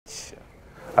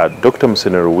Dr.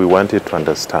 Musenero, we wanted to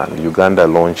understand, Uganda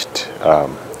launched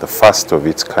the first of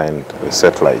its kind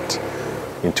satellite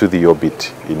into the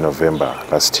orbit in November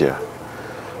last year.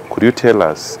 Could you tell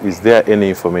us, is there any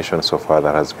information so far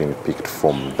that has been picked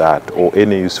from that, or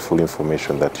any useful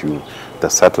information that the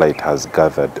satellite has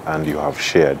gathered and you have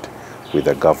shared with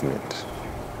the government?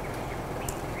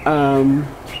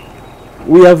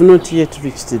 We have not yet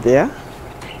reached there.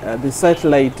 The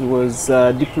satellite was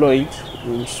deployed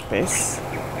in space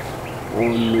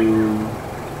on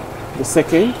the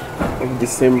 2nd of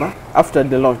December after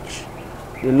the launch.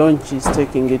 The launch is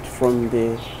taking it from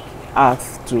the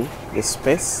Earth to the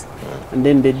space, and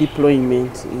then the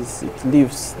deployment is it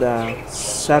leaves the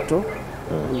shuttle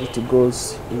and it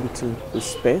goes into the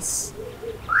space.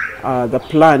 The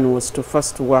plan was to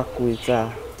first work with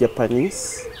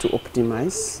Japanese to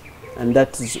optimize, and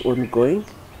that is ongoing,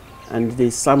 and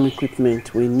there's some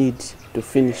equipment we need to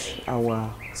finish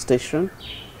our station,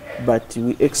 but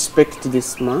we expect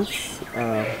this month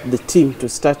the team to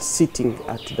start sitting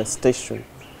at the station.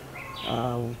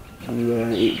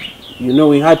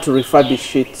 We had to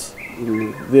refurbish it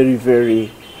in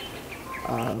very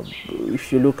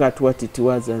if you look at what it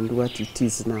was and what it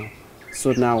is now.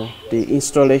 So now the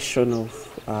installation of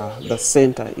the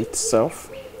center itself,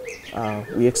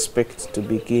 we expect to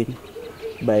begin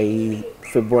by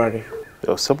February.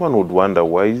 Someone would wonder,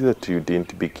 why is it you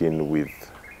didn't begin with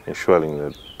ensuring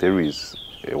that there is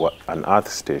an Earth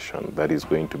station that is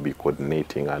going to be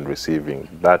coordinating and receiving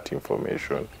that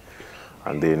information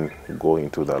and then go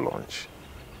into the launch?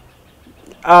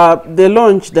 The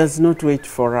launch does not wait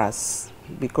for us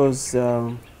because,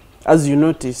 as you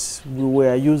notice, we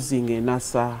were using a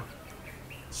NASA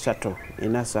shuttle, a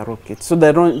NASA rocket. So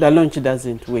the launch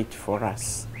doesn't wait for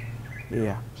us.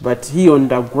 Yeah. But here on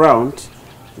the ground,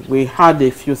 we had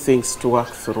a few things to work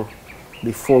through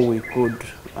before we could,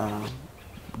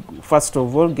 first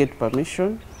of all, get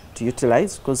permission to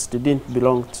utilize, because it didn't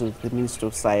belong to the Ministry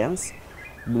of Science.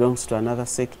 It belongs to another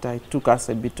sector. It took us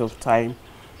a bit of time.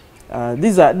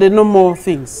 These are the normal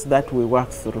things that we work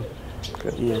through.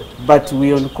 Okay. Yeah. But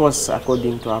we on course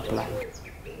according to our plan.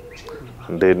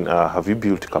 And then have you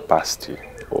built capacity,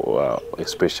 or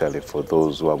especially for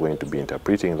those who are going to be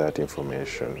interpreting that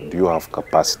information? Do you have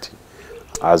capacity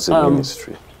as a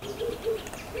ministry?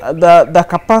 The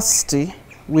capacity,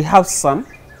 we have some,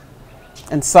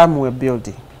 and some we're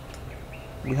building.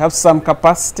 We have some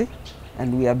capacity,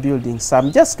 and we are building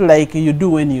some, just like you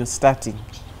do when you're starting.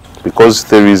 Because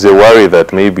there is a worry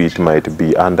that maybe it might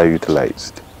be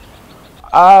underutilized.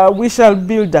 We shall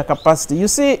build the capacity. You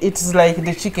see, it's like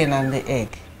the chicken and the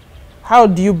egg. How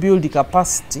do you build the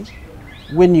capacity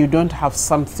when you don't have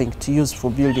something to use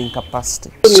for building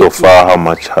capacity? So far, how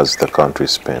much has the country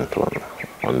spent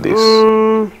on this?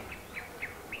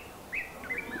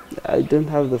 I don't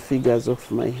have the figures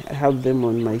I have them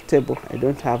on my table. I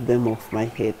don't have them off my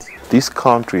head. This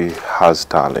country has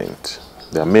talent.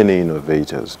 There are many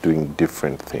innovators doing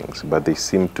different things, but they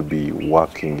seem to be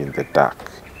working in the dark.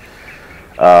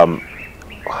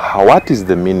 What is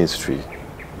the ministry,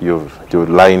 your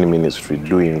line ministry,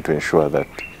 doing to ensure that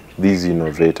these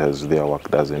innovators, their work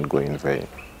doesn't go in vain?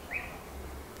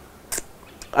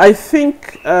 I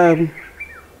think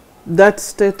that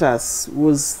status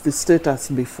was the status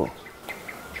before.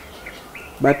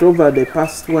 But over the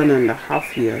past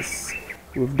 1.5 years,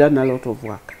 we've done a lot of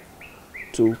work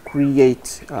to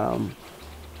create a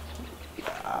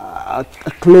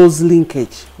close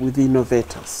linkage with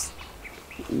innovators.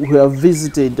 We have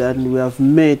visited and we have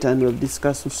met and we have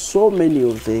discussed with so many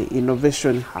of the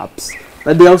innovation hubs,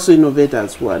 but there are also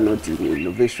innovators who are not in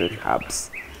innovation hubs.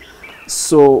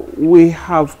 So we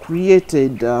have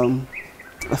created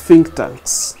think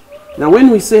tanks. Now when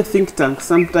we say think tank,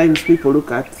 sometimes people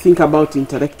think about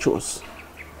intellectuals.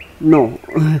 No.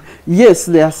 Yes,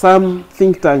 there are some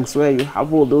think tanks where you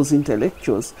have all those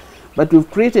intellectuals, but we've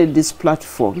created these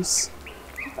platforms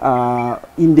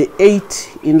in the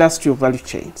 8 industrial value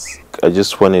chains. I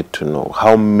just wanted to know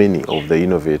how many of the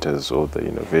innovators or the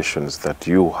innovations that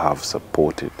you have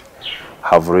supported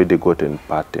have already gotten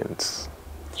patents?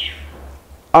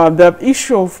 The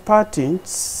issue of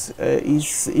patents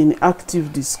is in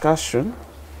active discussion.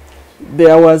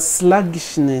 There was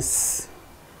sluggishness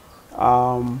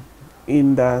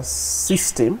in the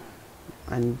system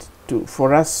and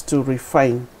for us to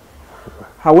refine.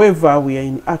 However, we are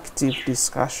in active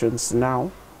discussions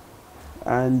now,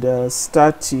 and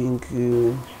starting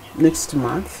next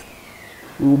month,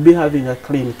 we will be having a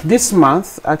clinic. This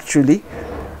month, actually,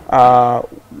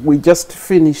 we just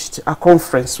finished a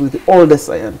conference with all the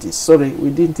scientists. Sorry,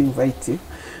 we didn't invite you.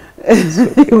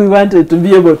 We wanted to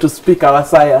be able to speak our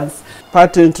science.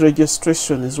 patent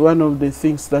registration is one of the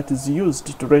things that is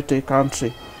used to rate a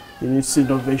country in its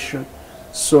innovation.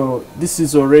 So this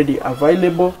is already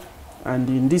available, and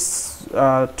in these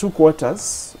 2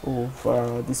 quarters of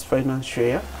this financial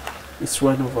year, it's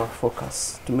one of our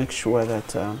focus to make sure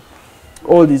that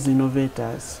all these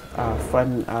innovators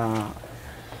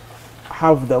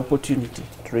have the opportunity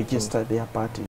to register their patent.